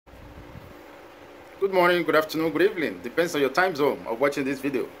Good morning, good afternoon, good evening. Depends on your time zone of watching this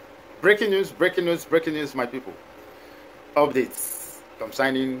video. Breaking news, my people. Updates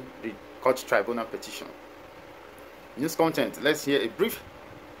concerning the court tribunal petition. News content. Let's hear a brief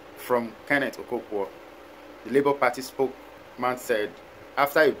from Kenneth Okonkwo. The Labour Party spokesman said,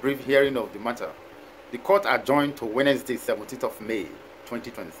 after a brief hearing of the matter, the court adjourned to Wednesday, 17th of May,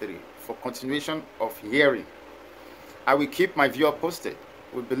 2023 for continuation of hearing. I will keep my viewer posted.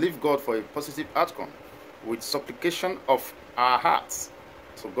 We believe God for a positive outcome with supplication of our hearts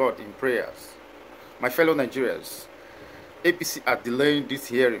to God in prayers. My fellow Nigerians, APC are delaying this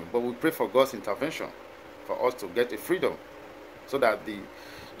hearing, but we pray for God's intervention for us to get a freedom so that the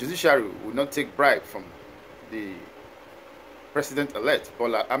judiciary will not take bribe from the President-elect,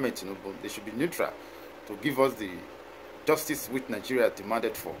 Bola Ahmed Tinubu. They should be neutral to give us the justice which Nigeria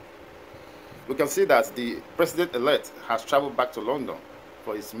demanded for. We can see that the President-elect has traveled back to London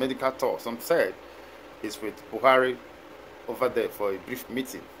for his medical tour. Some said he's with Buhari over there for a brief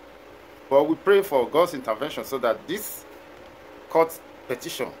meeting. But we pray for God's intervention so that this court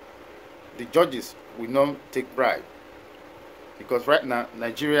petition, the judges will not take bribe. Because right now,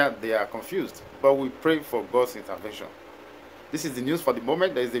 Nigeria, they are confused. But we pray for God's intervention. This is the news for the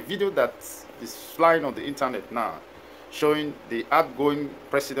moment. There is a video that is flying on the internet now showing the outgoing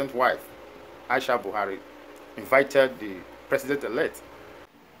president's wife, Aisha Buhari, invited the president-elect,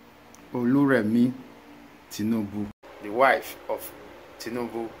 Oluremi Tinubu, the wife of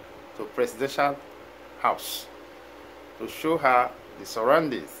Tinubu, to presidential house to show her the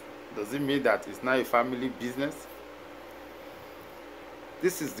surroundings. Does it mean that it's now a family business?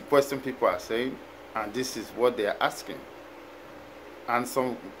 This is the question people are saying, and this is what they are asking. And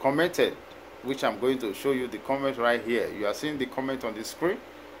some commented, which I'm going to show you the comment right here. You are seeing the comment on the screen.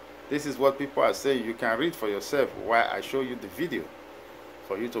 This is what people are saying. You can read for yourself while I show you the video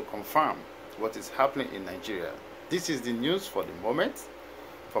for you to confirm what is happening in Nigeria. This is the news for the moment.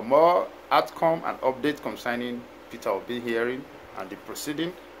 For more outcome and update concerning Peter Obi hearing and the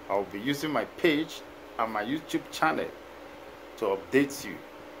proceeding, I will be using my page and my YouTube channel to update you.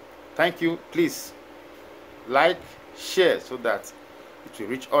 Thank you. Please like, share so that it will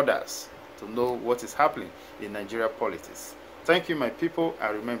reach others to know what is happening in Nigeria politics. Thank you, my people,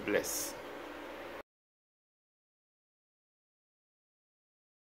 and remain blessed.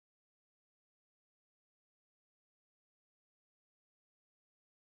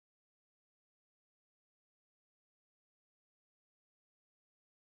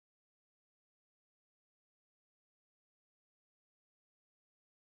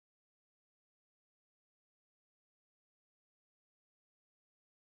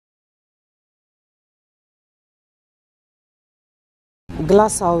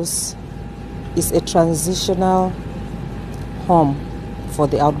 Glass House is a transitional home for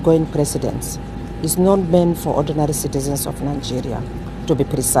the outgoing president. It's not meant for ordinary citizens of Nigeria, to be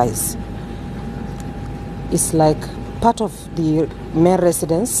precise. It's like part of the main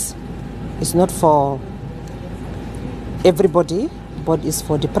residence. It's not for everybody, but it's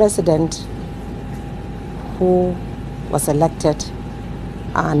for the president who was elected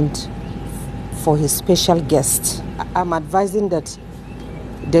and for his special guest. I'm advising that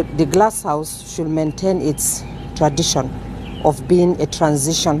the Glass House should maintain its tradition of being a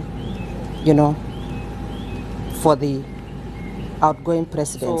transition, for the outgoing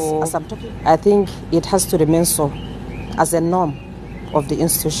president. So, as I'm talking, I think it has to remain so as a norm of the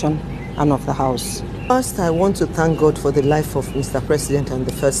institution and of the House. First, I want to thank God for the life of Mr. President and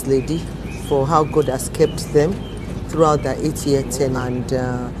the First Lady, for how God has kept them throughout their 8-year tenure.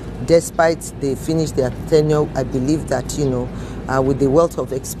 And despite they finished their tenure, I believe that, with the wealth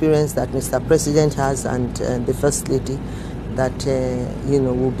of experience that Mr. President has and the First Lady, that,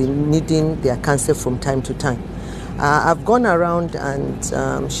 will be needing their counsel from time to time. I've gone around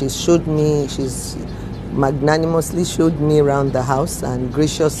and she's magnanimously showed me around the house and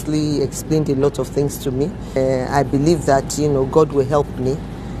graciously explained a lot of things to me. I believe that, God will help me,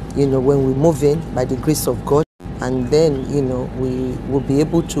 when we move in by the grace of God. And then, we will be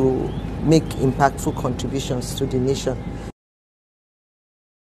able to make impactful contributions to the nation.